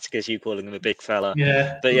diplomatic as you, calling him a big fella.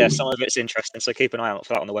 Yeah. But yeah, some of it's interesting, so keep an eye out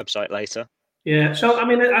for that on the website later. Yeah, so I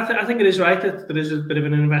mean, I think it is right that there is a bit of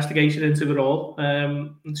an investigation into it all,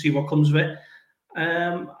 and see what comes of it.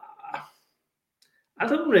 I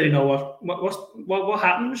don't really know what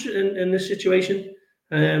happens in this situation.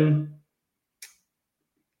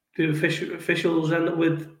 Do officials end up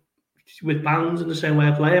with bans in the same way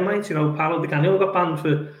a player might? Paolo Di Canio got banned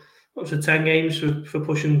for 10 games for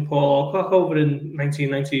pushing Paul Alcock over in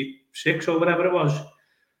 1996 or whatever it was.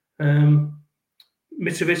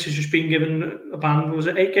 Mitrovic has just been given a ban. Was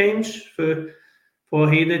it 8 games for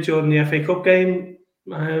what he did during the FA Cup game?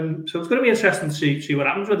 So it's going to be interesting to see what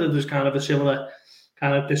happens, whether there's kind of a similar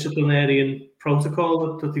kind of disciplinarian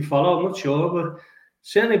protocol that they follow. I'm not sure, but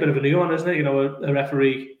certainly a bit of a new one, isn't it? A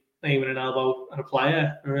referee aiming an elbow at a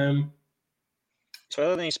player.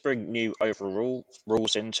 So they need to bring new overall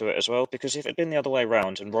rules into it as well, because if it had been the other way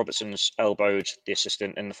around and Robertson's elbowed the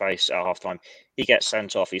assistant in the face at half-time, he gets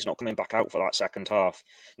sent off. He's not coming back out for that second half.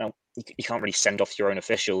 Now, you can't really send off your own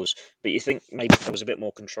officials, but you think maybe if there was a bit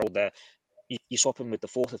more control there, you swap him with the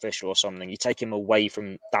fourth official or something. You take him away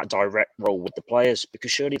from that direct role with the players,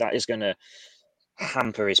 because surely that is going to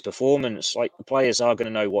hamper his performance. Like, the players are going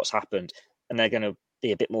to know what's happened and they're going to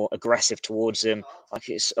be a bit more aggressive towards him. Like,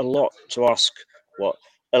 it's a lot to ask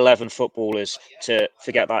 11 footballers to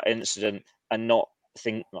forget that incident and not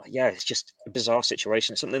think, it's just a bizarre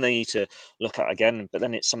situation. It's something they need to look at again, but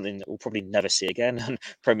then it's something that we'll probably never see again in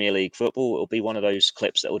Premier League football. It'll be one of those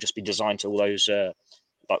clips that will just be designed to all those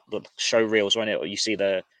the show reels, won't it? Or you see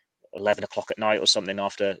the 11 o'clock at night or something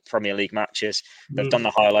after Premier League matches. They've done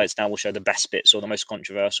the highlights. Now we'll show the best bits or the most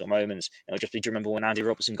controversial moments. It'll just be, do you remember when Andy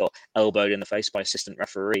Robertson got elbowed in the face by assistant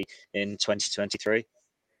referee in 2023?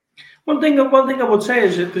 One thing I would say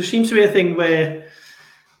is that there seems to be a thing where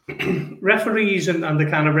referees and the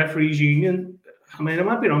kind of referees union, I mean, I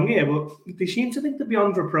might be wrong here, but they seem to think they're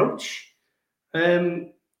beyond reproach.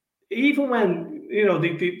 Even when,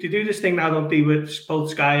 they do this thing now, don't they, with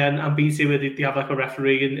both Sky and BT, where they have like a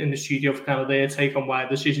referee in the studio for kind of their take on why a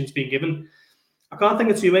decision's been given. I can't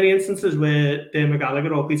think of too many instances where Dave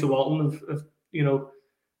McGallagher or Peter Walton have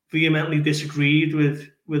vehemently disagreed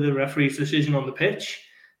with a referee's decision on the pitch.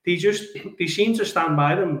 They seem to stand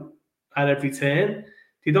by them at every turn.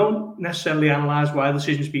 They don't necessarily analyse why the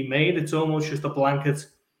decision's been made. It's almost just a blanket,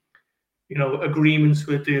 agreement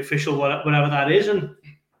with the official, whatever that is. And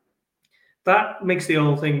that makes the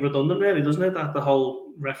whole thing redundant, really, doesn't it? That the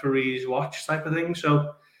whole referees watch type of thing.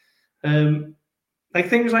 So,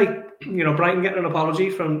 things like, Brighton getting an apology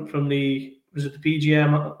from the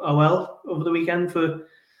PGM OL over the weekend for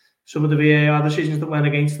some of the VAR decisions that went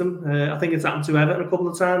against them. I think it's happened to Everton a couple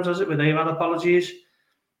of times, has it, where they've had apologies.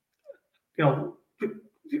 You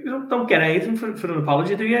don't get anything for an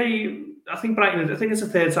apology, do you? I think it's the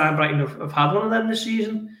third time Brighton have had one of them this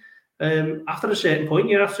season. After a certain point,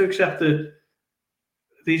 you have to accept that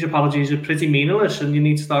these apologies are pretty meaningless and you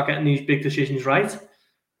need to start getting these big decisions right.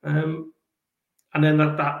 And then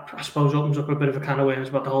that I suppose, opens up a bit of a can of worms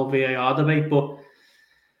about the whole VAR debate. But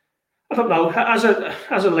I don't know. As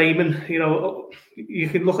a layman, you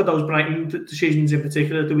can look at those Brighton decisions in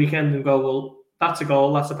particular at the weekend and go, well, that's a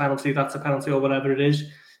goal, that's a penalty, or whatever it is.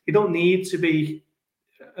 you don't need to be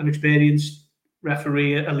an experienced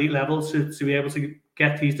referee at elite level to be able to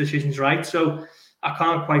get these decisions right. So I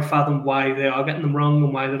can't quite fathom why they are getting them wrong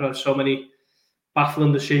and why there are so many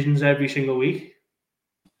baffling decisions every single week.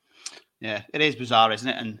 Yeah, it is bizarre, isn't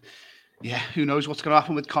it? And yeah, who knows what's going to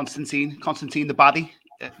happen with Konstantin the baddie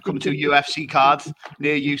coming to a UFC card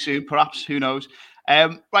near you soon, perhaps. Who knows?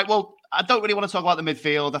 Right, well, I don't really want to talk about the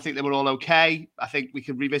midfield. I think they were all okay. I think we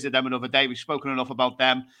can revisit them another day. We've spoken enough about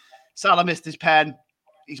them. Salah missed his pen.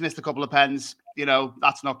 He's missed a couple of pens. You know,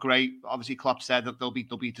 that's not great. Obviously, Klopp said that there'll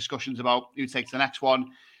be discussions about who takes the next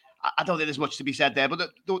one. I don't think there's much to be said there.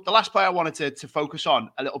 But the last player I wanted to focus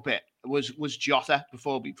on a little bit was Jota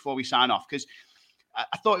before we sign off, because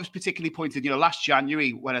I thought it was particularly pointed. You know, last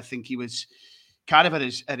January when I think he was kind of at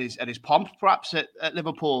his pomp, perhaps at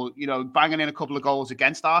Liverpool. You know, banging in a couple of goals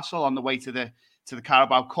against Arsenal on the way to the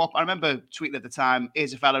Carabao Cup. I remember tweeting at the time,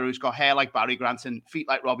 "Here's a fella who's got hair like Barry Grant and feet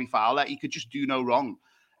like Robbie Fowler. He could just do no wrong."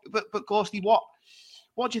 But Gorsty,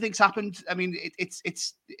 what do you think's happened? I mean, is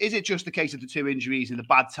it just the case of the two injuries and the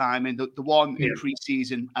bad timing, the one in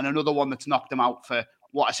pre-season and another one that's knocked him out for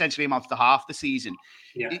what essentially amounts to half the season?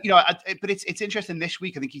 Yeah. You know, but it's interesting this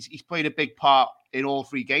week. I think he's played a big part in all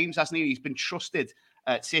three games, hasn't he? He's been trusted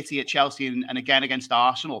at City, at Chelsea, and again against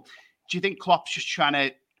Arsenal. Do you think Klopp's just trying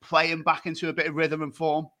to play him back into a bit of rhythm and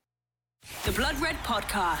form? The Blood Red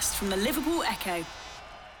Podcast from the Liverpool Echo.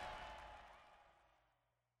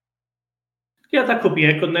 Yeah, that could be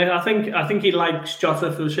it, couldn't it? I think he likes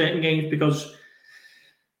Jota for certain games because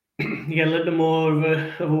you get a little bit more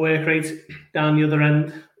of a work rate down the other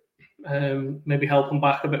end. Maybe help him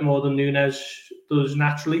back a bit more than Núñez does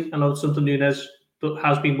naturally. I know it's something Núñez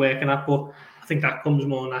has been working at, but I think that comes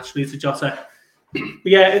more naturally to Jota. But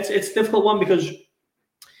yeah, it's a difficult one because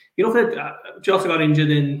you know, Jota got injured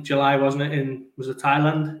in July, wasn't it? Was it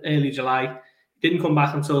Thailand? Early July. Didn't come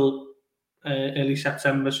back until early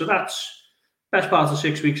September. So that's best part of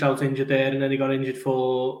 6 weeks out injured there, and then he got injured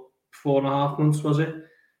for 4.5 months, was it,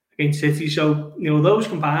 against City? So, you know, those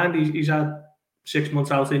combined, he's had 6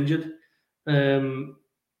 months out injured.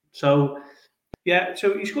 So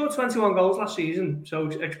he scored 21 goals last season. So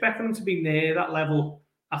expecting him to be near that level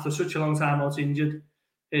after such a long time out injured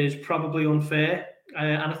is probably unfair.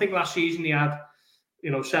 And I think last season he had,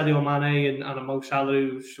 you know, Sadio Mane and a Mo Salah,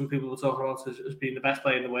 who some people were talking about as being the best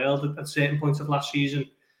player in the world at certain points of last season.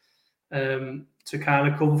 To kind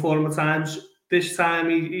of cover for him at times. This time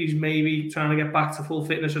he's maybe trying to get back to full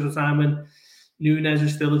fitness at a time when Núñez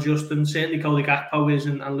is still adjusting. Certainly Cody Gakpo is,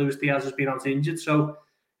 and Luis Diaz has been out injured. So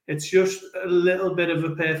it's just a little bit of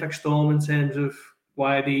a perfect storm in terms of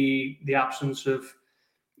why the absence of,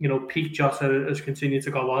 you know, peak Jota has continued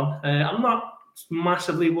to go on. I'm not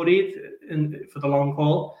massively worried for the long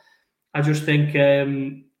haul. I just think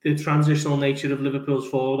the transitional nature of Liverpool's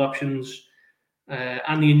forward options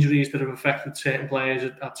and the injuries that have affected certain players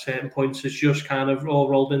at certain points has just kind of all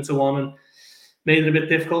rolled into one and made it a bit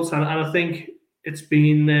difficult. And I think it's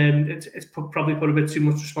been it's probably put a bit too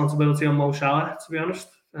much responsibility on Mo Salah, to be honest,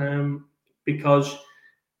 because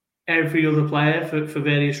every other player for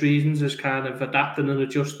various reasons is kind of adapting and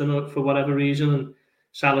adjusting for whatever reason, and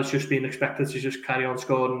Salah's just been expected to just carry on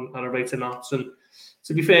scoring at a rate of knots. And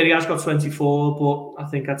to be fair, he has got 24, but I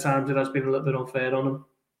think at times it has been a little bit unfair on him.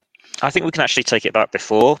 I think we can actually take it back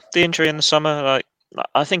before the injury in the summer. Like,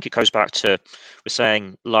 I think it goes back to, we're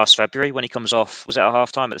saying last February when he comes off, was it at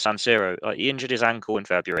half time at the San Siro? Like, he injured his ankle in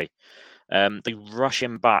February. They rush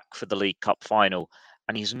him back for the League Cup final,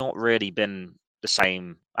 and he's not really been the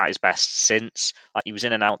same at his best since. Like, he was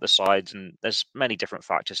in and out the sides, and there's many different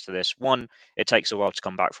factors to this. One, it takes a while to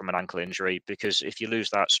come back from an ankle injury, because if you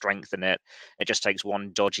lose that strength in it, it just takes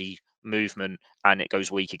one dodgy movement and it goes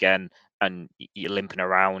weak again and you're limping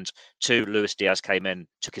around. Two, Luis Diaz came in,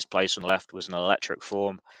 took his place on the left, was an electric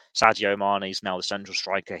form. Sadio Mane is now the central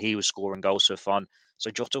striker. He was scoring goals for fun. So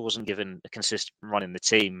Jota wasn't given a consistent run in the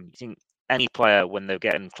team. You think any player, when they're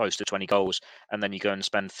getting close to 20 goals and then you go and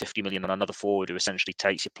spend 50 million on another forward who essentially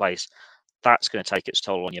takes your place, that's going to take its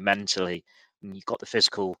toll on you mentally. And you've got the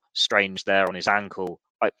physical strains there on his ankle.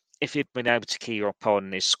 Like, if he'd been able to keep up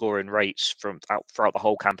on his scoring rates throughout the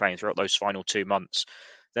whole campaign, throughout those final 2 months,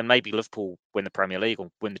 then maybe Liverpool win the Premier League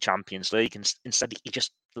or win the Champions League. And instead, he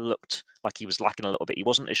just looked like he was lacking a little bit. He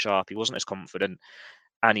wasn't as sharp. He wasn't as confident.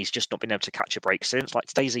 And he's just not been able to catch a break since. Like,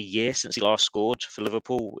 today's a year since he last scored for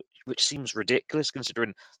Liverpool, which seems ridiculous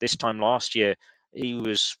considering this time last year he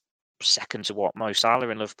was second to Mo Salah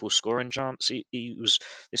in Liverpool's scoring chance. He was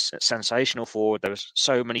this sensational forward. There was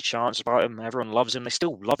so many chances about him. Everyone loves him. They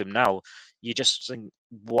still love him now. you just think,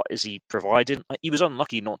 what is he providing? He was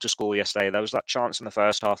unlucky not to score yesterday. There was that chance in the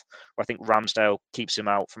first half where I think Ramsdale keeps him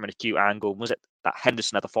out from an acute angle. Was it that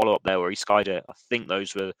Henderson had the follow-up there where he skied it? I think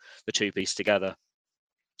those were the two pieces together.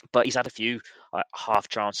 But he's had a few half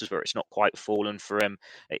chances where it's not quite fallen for him.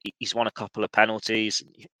 He's won a couple of penalties.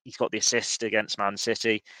 He's got the assist against Man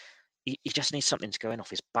City. He just needs something to go in off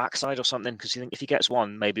his backside or something, because you think if he gets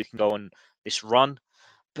one, maybe he can go on this run.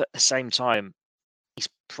 But at the same time, he's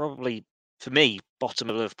probably, for me, bottom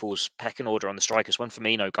of Liverpool's pecking order on the strikers. When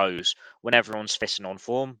Firmino goes, when everyone's fitting on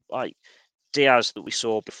form, like Diaz that we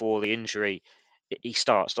saw before the injury, he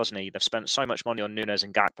starts, doesn't he? They've spent so much money on Nunes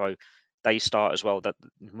and Gakpo. They start as well. That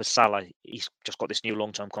with Salah, he's just got this new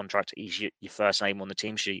long-term contract. He's your first name on the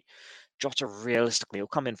team sheet. Jota, realistically, he'll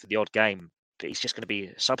come in for the odd game, but he's just going to be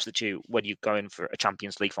a substitute when you go in for a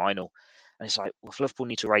Champions League final. And it's like, well, if Liverpool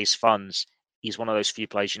need to raise funds, he's one of those few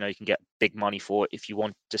players you can get big money for if you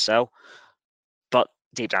want to sell. But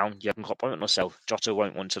deep down, Jurgen Klopp won't want to sell. Jota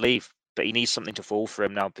won't want to leave, but he needs something to fall for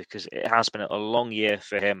him now, because it has been a long year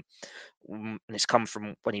for him. And it's come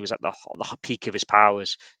from when he was at the peak of his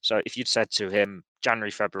powers. So if you'd said to him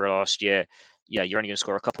January, February last year, yeah, you're only going to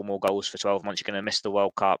score a couple more goals for 12 months, you're going to miss the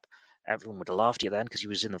World Cup, everyone would have laughed at you then, because he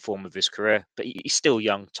was in the form of his career. But he's still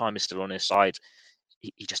young. Time is still on his side.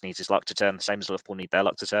 He just needs his luck to turn, the same as Liverpool need their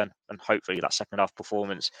luck to turn. And hopefully that second half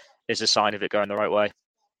performance is a sign of it going the right way.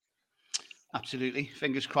 Absolutely.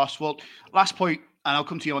 Fingers crossed. Well, last point, and I'll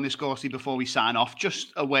come to you on this, Gorsty, before we sign off.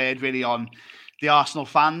 Just a word really on the Arsenal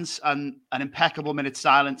fans, and an impeccable minute's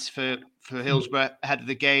silence for Hillsborough ahead of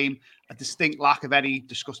the game. A distinct lack of any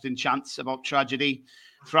disgusting chants about tragedy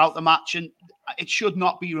throughout the match. And it should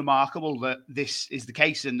not be remarkable that this is the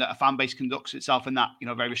case and that a fan base conducts itself in that,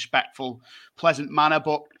 very respectful, pleasant manner.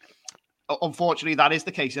 But unfortunately, that is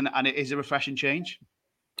the case, and it is a refreshing change.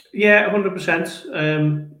 Yeah,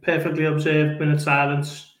 100%. Perfectly observed minute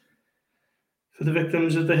silence for the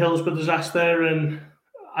victims of the Hillsborough disaster. And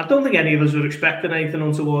I don't think any of us were expecting anything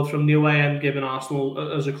untoward from the away end, given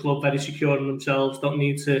Arsenal as a club very secure in themselves, don't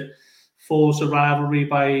need to force a rivalry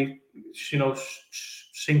by,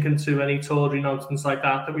 sinking to any tawdry nonsense like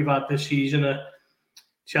that we've had this season at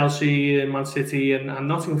Chelsea and Man City and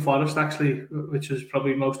Nottingham Forest, actually, which was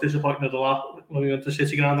probably most disappointing of the lot when we went to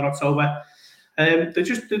City Ground in October. They're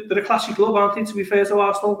a classy club, aren't they, to be fair to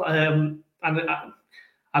Arsenal? And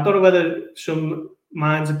I don't know whether some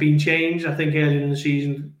minds have been changed. I think earlier in the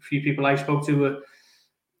season, a few people I spoke to were,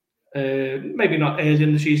 maybe not early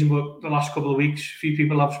in the season, but the last couple of weeks, a few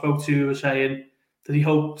people I've spoke to were saying that he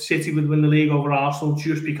hoped City would win the league over Arsenal,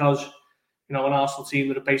 just because, an Arsenal team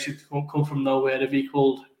that have basically come from nowhere have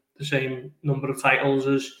equalled the same number of titles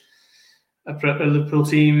as a Liverpool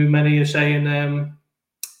team, who many are saying,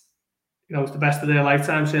 it's the best of their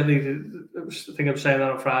lifetime. Certainly, I think I was saying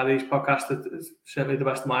that on Friday's podcast, that it's certainly the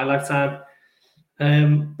best of my lifetime.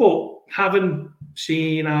 But having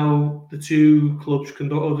seen how the two clubs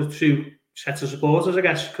conduct, or the two sets of supporters, I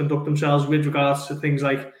guess, conduct themselves with regards to things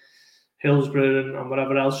like Hillsborough and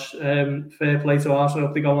whatever else, fair play to Arsenal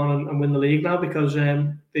if they go on and win the league now, because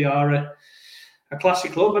they are a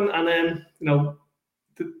classic club. And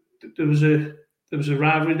there was a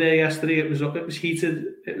rivalry there yesterday. It was heated,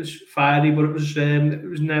 it was fiery, but it was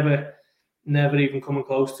never even coming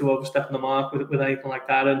close to overstepping the mark with anything like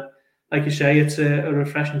that. And like you say, it's a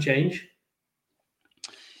refreshing change.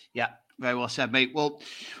 Yeah, very well said, mate. Well,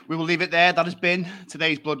 we will leave it there. That has been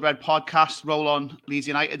today's Blood Red podcast. Roll on Leeds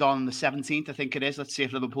United on the 17th, I think it is. Let's see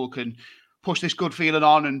if Liverpool can push this good feeling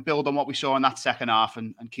on and build on what we saw in that second half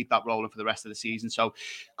and keep that rolling for the rest of the season. So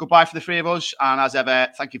goodbye for the three of us. And as ever,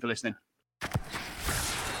 thank you for listening.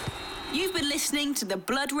 You've been listening to the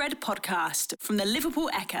Blood Red podcast from the Liverpool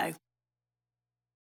Echo.